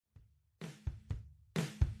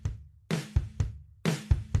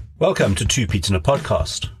Welcome to Two Pete's in a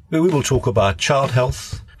Podcast, where we will talk about child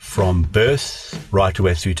health from birth right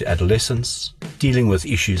away through to adolescence, dealing with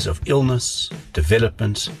issues of illness,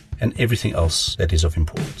 development, and everything else that is of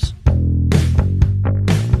importance.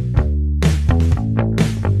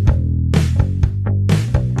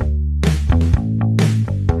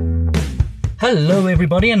 Hello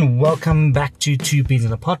everybody and welcome back to Two Pete's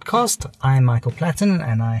in a Podcast. I'm Michael Platten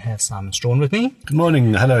and I have Simon Strawn with me. Good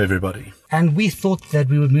morning. Hello everybody. And we thought that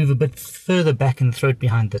we would move a bit further back in the throat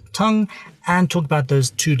behind the tongue and talk about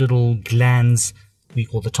those two little glands we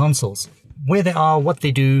call the tonsils. Where they are, what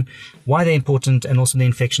they do, why they're important, and also the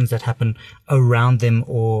infections that happen around them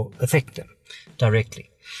or affect them directly.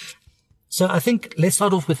 So I think let's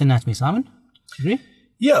start off with anatomy, Simon. Agree?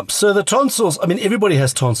 Yeah, so the tonsils, I mean, everybody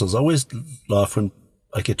has tonsils. I always laugh when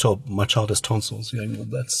I get told my child has tonsils. You're going,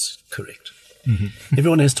 well, that's correct. Mm-hmm.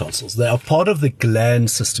 Everyone has tonsils. They are part of the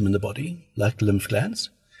gland system in the body, like lymph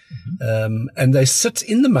glands. Mm-hmm. And they sit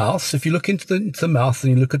in the mouth. So if you look into the mouth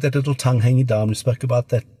and you look at that little tongue hanging down, we spoke about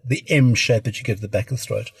that, the M shape that you get at the back of the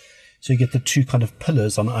throat. So you get the two kind of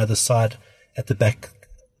pillars on either side at the back,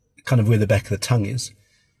 kind of where the back of the tongue is.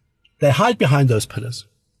 They hide behind those pillars.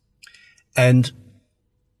 And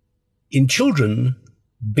in children,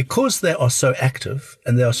 because they are so active,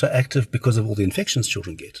 and they are so active because of all the infections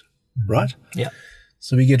children get, right? Yeah.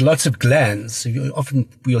 So we get lots of glands. So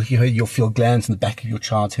you'll feel glands in the back of your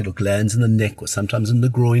child's head or glands in the neck or sometimes in the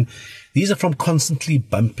groin. These are from constantly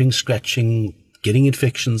bumping, scratching, getting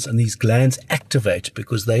infections, and these glands activate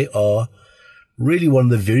because they are really one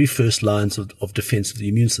of the very first lines of defense of the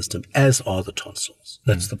immune system, as are the tonsils.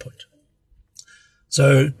 That's the point.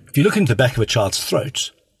 So if you look into the back of a child's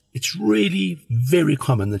throat, it's really very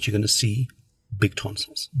common that you're going to see big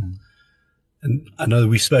tonsils. Mm. And I know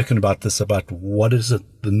we've spoken about this, about what is the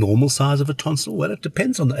normal size of a tonsil. Well, it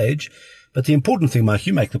depends on the age. But the important thing, Mike,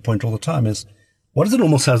 you make the point all the time, is what is the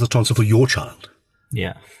normal size of the tonsil for your child?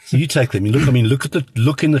 Yeah. So you take them.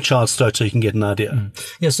 Look in the child's throat so you can get an idea.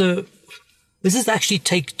 Mm. Yeah, so this is actually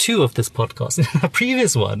take 2 of this podcast. In our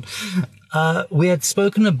previous one, we had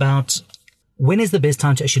spoken about when is the best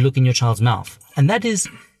time to actually look in your child's mouth. And that is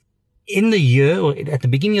in the year or at the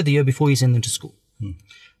beginning of the year before you send them to school.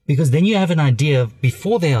 Because then you have an idea of,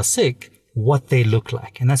 before they are sick, what they look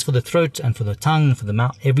like. And that's for the throat and for the tongue and for the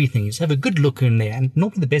mouth, everything. You just have a good look in there. And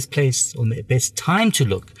normally the best place or the best time to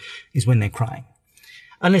look is when they're crying.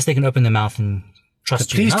 Unless they can open their mouth and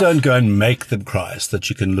trust you Please enough. don't go and make them cry so that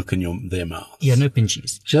you can look in their mouths. Yeah, no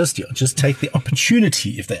pinchies. Just take the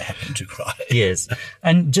opportunity if they happen to cry. Yes.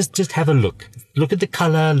 And just have a look. Look at the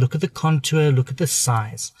color, look at the contour, look at the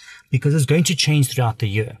size, because it's going to change throughout the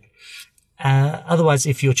year. Otherwise,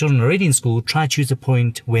 if your children are already in school, try to choose a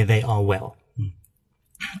point where they are well.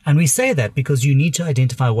 And we say that because you need to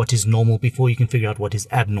identify what is normal before you can figure out what is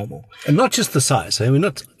abnormal. And not just the size.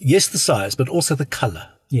 Yes, the size, but also the color.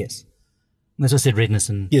 Yes. As I said, redness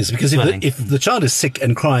and yes, because if the child is sick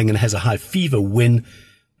and crying and has a high fever when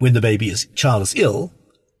the child is ill,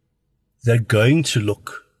 they're going to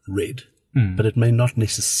look red, but it may not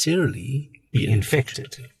necessarily be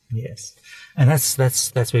infected. Yes. And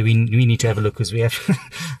that's where we need to have a look, because we have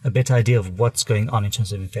a better idea of what's going on in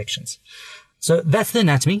terms of infections. So that's the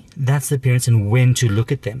anatomy, that's the appearance, and when to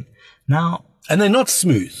look at them. Now, and they're not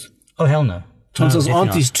smooth. Oh, hell no. Tonsils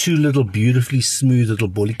aren't these two little beautifully smooth little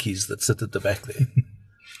bollikies that sit at the back there.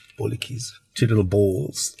 Bollikies. Two little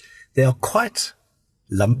balls. They are quite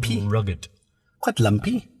lumpy. Rugged. Quite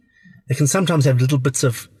lumpy. They can sometimes have little bits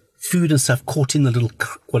of food and stuff caught in the little,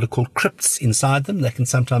 what are called crypts inside them. They can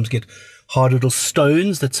sometimes get hard little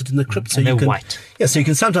stones that sit in the crypt. And they're white. Yeah, so you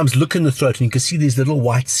can sometimes look in the throat and you can see these little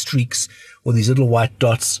white streaks or these little white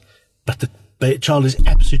dots, but the child is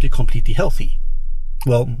absolutely completely healthy.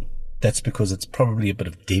 Well, that's because it's probably a bit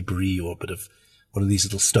of debris or a bit of one of these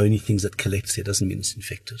little stony things that collects there. Doesn't mean it's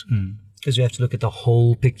infected. Because you have to look at the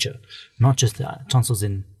whole picture, not just the tonsils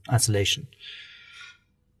in isolation.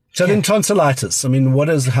 So then tonsillitis, I mean,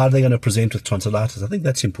 how are they going to present with tonsillitis? I think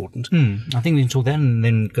that's important. I think we can talk that and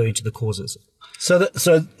then go into the causes. So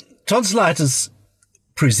tonsillitis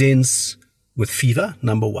presents with fever,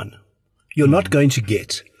 number one. You're not going to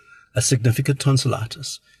get a significant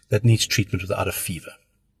tonsillitis that needs treatment without a fever.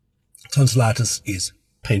 Tonsillitis is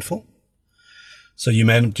painful. So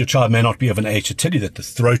your child may not be of an age to tell you that the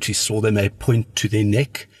throat is sore. They may point to their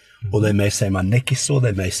neck, or they may say, my neck is sore.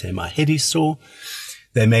 They may say, my head is sore.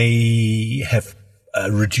 They may have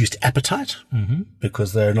reduced appetite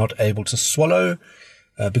because they're not able to swallow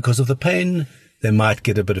because of the pain. They might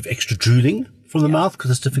get a bit of extra drooling from the mouth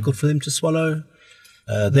because it's difficult for them to swallow.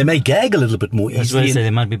 They may gag a little bit more As easily. well as they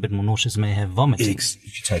might be a bit more nauseous, may have vomiting.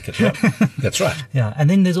 If you take it, yeah. That's right. Yeah, and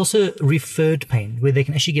then there's also referred pain, where they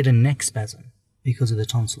can actually get a neck spasm because of the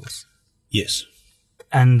tonsils. Yes.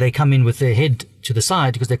 And they come in with their head to the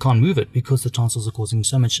side because they can't move it because the tonsils are causing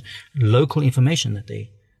so much local inflammation that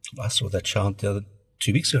they... I saw that child the other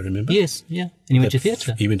 2 weeks ago, remember? Yes, yeah. And he went to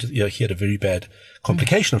theatre. He had a very bad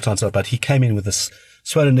complication of tonsillitis, but he came in with this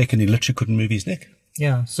swollen neck and he literally couldn't move his neck.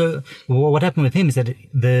 Yeah. So what happened with him is that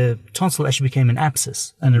the tonsil actually became an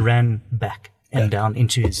abscess and it ran back and down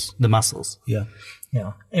into the muscles. Yeah.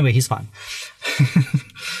 Yeah. Anyway, he's fine.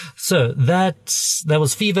 So that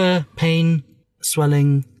was fever, pain,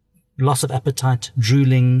 swelling, loss of appetite,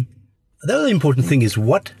 drooling. The other important thing is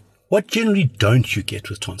what generally don't you get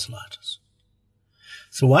with tonsillitis?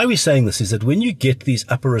 So why are we saying this is that when you get these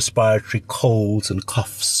upper respiratory colds and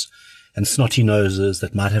coughs and snotty noses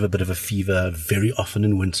that might have a bit of a fever very often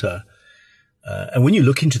in winter, and when you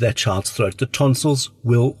look into that child's throat, the tonsils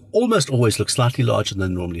will almost always look slightly larger than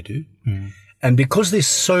they normally do. Mm. And because there's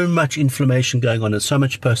so much inflammation going on and so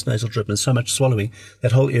much postnasal drip and so much swallowing,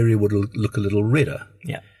 that whole area would look a little redder.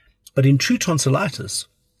 Yeah. But in true tonsillitis,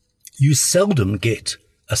 you seldom get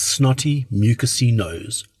a snotty, mucousy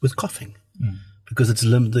nose with coughing because it's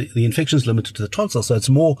the infection is limited to the tonsil. So it's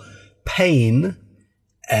more pain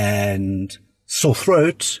and sore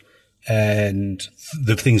throat and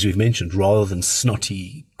the things we've mentioned rather than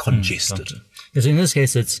snotty, congested. Because in this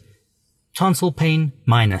case, it's tonsil pain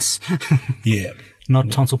minus. Yeah.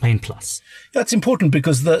 Not tonsil pain plus. That's important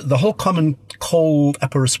because the whole common cold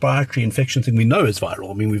upper respiratory infection thing we know is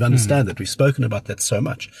viral. I mean, we've understand that. We've spoken about that so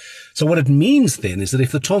much. So what it means then is that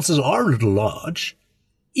if the tonsils are a little large,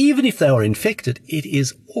 even if they are infected, it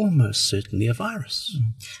is almost certainly a virus.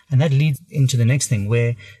 And that leads into the next thing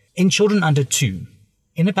where in children under 2,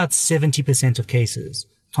 in about 70% of cases,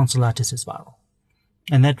 tonsillitis is viral.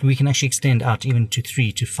 And that we can actually extend out even to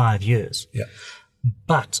 3 to 5 years. Yeah.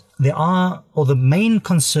 But the main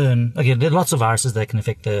concern, again, there are lots of viruses that can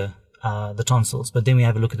affect the tonsils, but then we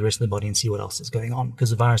have a look at the rest of the body and see what else is going on,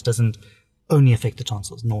 because the virus doesn't only affect the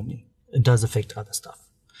tonsils normally. It does affect other stuff.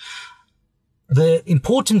 The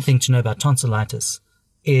important thing to know about tonsillitis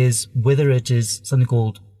is whether it is something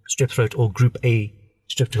called strep throat or group A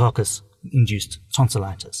streptococcus induced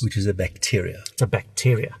tonsillitis. Which is a bacteria. It's a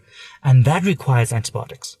bacteria. And that requires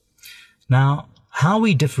antibiotics. Now, how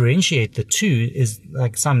we differentiate the two is,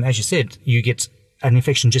 like Simon, as you said, you get an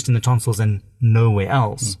infection just in the tonsils and nowhere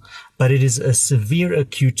else. But it is a severe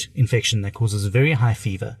acute infection that causes very high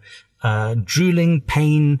fever, drooling,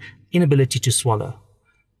 pain, inability to swallow.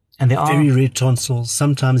 And there are very red tonsils,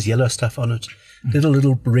 sometimes yellow stuff on it,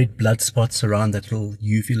 little red blood spots around that little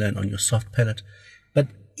uvula on your soft palate. But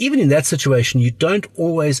even in that situation, you don't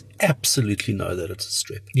always absolutely know that it's a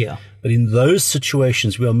strep. Yeah. But in those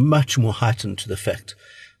situations, we are much more heightened to the fact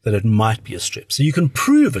that it might be a strep. So you can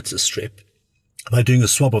prove it's a strep by doing a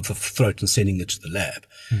swab of the throat and sending it to the lab.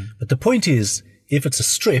 But the point is, if it's a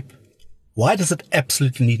strep, why does it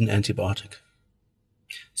absolutely need an antibiotic?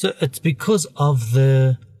 So it's because of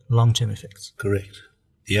the long-term effects. Correct.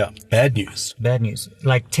 Yeah. Bad news. Bad news.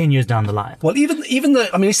 Like 10 years down the line. Well, even though,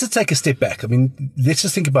 I mean, let's just take a step back. I mean, let's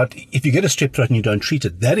just think about if you get a strep throat and you don't treat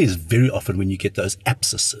it, that is very often when you get those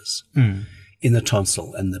abscesses in the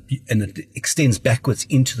tonsil and it extends backwards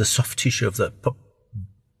into the soft tissue of the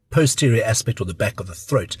posterior aspect or the back of the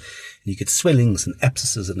throat. And you get swellings and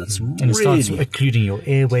abscesses and it's and it starts occluding your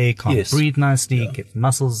airway, can't breathe nicely, get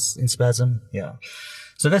muscles in spasm. Yeah.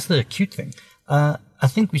 So that's the acute thing. I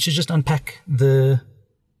think we should just unpack the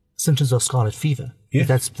symptoms of scarlet fever. Yeah.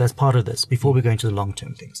 That's part of this before we go into the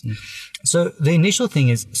long-term things. So the initial thing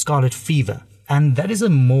is scarlet fever, and that is a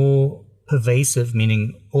more pervasive,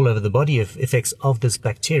 meaning all over the body of effects of this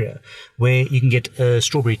bacteria, where you can get a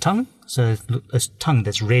strawberry tongue, so a tongue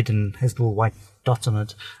that's red and has little white dots on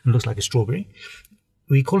it and looks like a strawberry.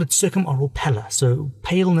 We call it circumoral pallor, so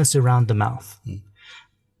paleness around the mouth.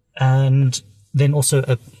 And then also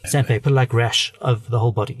a sandpaper-like rash of the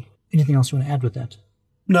whole body. Anything else you want to add with that?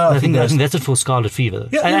 No, I think that's it for scarlet fever.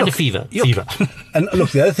 Yeah, and look, a fever. And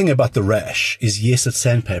look, the other thing about the rash is, yes, it's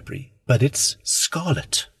sandpapery, but it's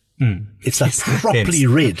scarlet. It's like properly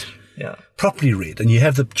red. Yeah. Properly red. And you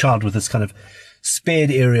have the child with this kind of spared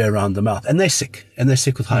area around the mouth. And they're sick. And they're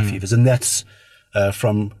sick with high fevers. And that's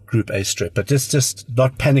from group A strep. But just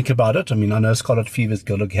not panic about it. I mean, I know scarlet fever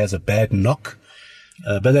has a bad knock.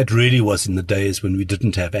 But that really was in the days when we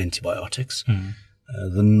didn't have antibiotics.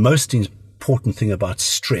 The most important thing about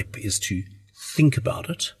strep is to think about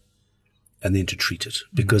it and then to treat it,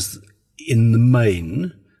 because in the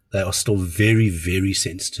main, they are still very, very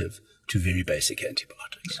sensitive to very basic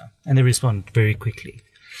antibiotics. Yeah. And they respond very quickly.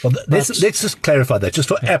 Well, let's just clarify that, just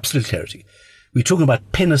for absolute clarity. We're talking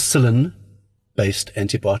about penicillin-based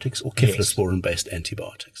antibiotics or cephalosporin-based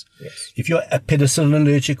antibiotics. Yes. If you're a penicillin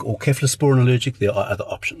allergic or cephalosporin allergic, there are other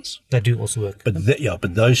options. That do also work. But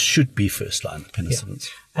but those should be first-line penicillins.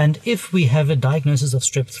 Yeah. And if we have a diagnosis of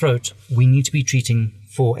strep throat, we need to be treating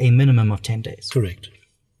for a minimum of 10 days. Correct.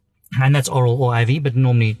 And that's oral or IV, but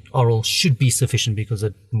normally oral should be sufficient because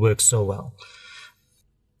it works so well.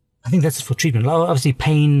 I think that's for treatment. Obviously,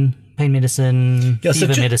 pain medicine,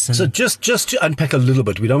 fever medicine. So just to unpack a little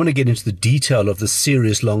bit, we don't want to get into the detail of the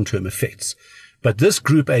serious long-term effects. But this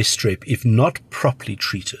group A strep, if not properly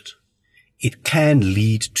treated, it can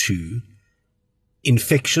lead to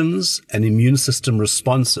infections and immune system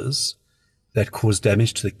responses that cause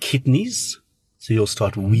damage to the kidneys. So you'll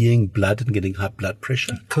start weeing blood and getting high blood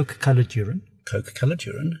pressure. Coke-colored urine.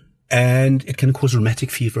 And it can cause rheumatic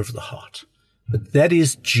fever of the heart. But that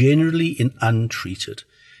is generally in untreated.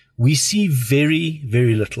 We see very,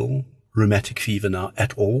 very little rheumatic fever now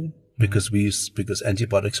at all because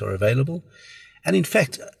antibiotics are available. And in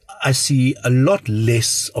fact, I see a lot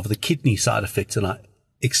less of the kidney side effects than I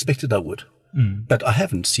expected I would. But I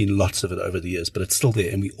haven't seen lots of it over the years, but it's still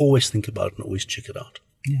there. And we always think about it and always check it out.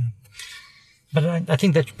 Yeah. But I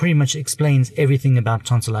think that pretty much explains everything about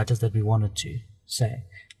tonsillitis that we wanted to say.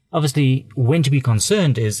 Obviously, when to be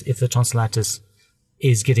concerned is if the tonsillitis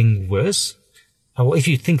is getting worse, or if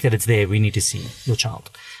you think that it's there, we need to see your child.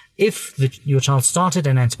 If your child started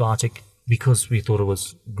an antibiotic because we thought it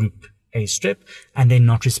was group A strep and they're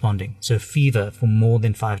not responding, so fever for more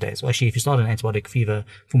than 5 days, or actually if you start an antibiotic, fever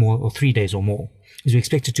for more or 3 days or more, is we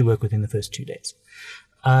expect it to work within the first 2 days.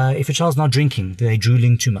 If a child's not drinking, they're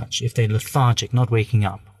drooling too much, if they're lethargic, not waking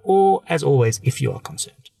up, or as always, if you are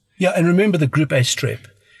concerned. Yeah, and remember the group A strep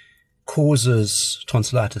causes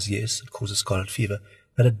tonsillitis, yes, it causes scarlet fever,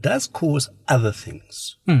 but it does cause other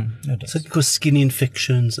things. It does. So it causes skin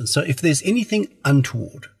infections. And so if there's anything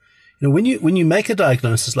untoward, when you make a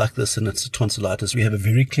diagnosis like this and it's a tonsillitis, we have a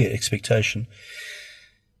very clear expectation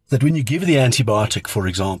that when you give the antibiotic, for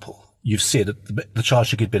example, you've said that the child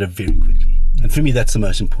should get better very quickly. And for me, that's the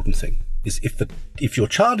most important thing, is if your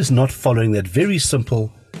child is not following that very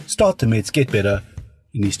simple, start the meds, get better,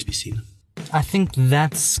 he needs to be seen. I think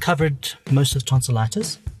that's covered most of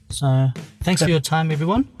tonsillitis. So thanks for your time,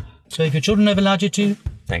 everyone. So if your children have allowed you to,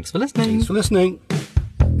 thanks for listening. Thanks for listening.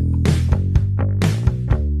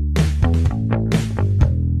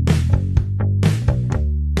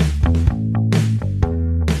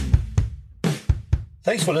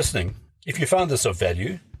 If you found this of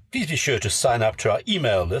value, please be sure to sign up to our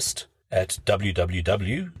email list at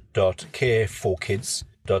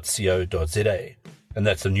www.careforkids.co.za, and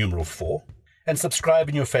that's the numeral 4, and subscribe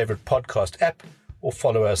in your favorite podcast app or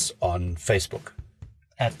follow us on Facebook.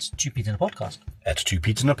 At 2 Peas in a Podcast. At 2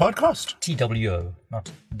 Peas in a Podcast. TWO,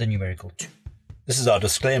 not the numerical 2. This is our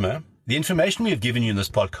disclaimer. The information we have given you in this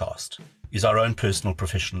podcast is our own personal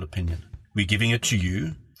professional opinion. We're giving it to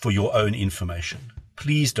you for your own information.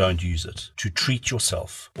 Please don't use it to treat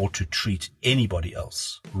yourself or to treat anybody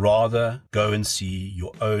else. Rather, go and see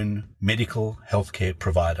your own medical healthcare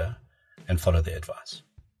provider and follow their advice.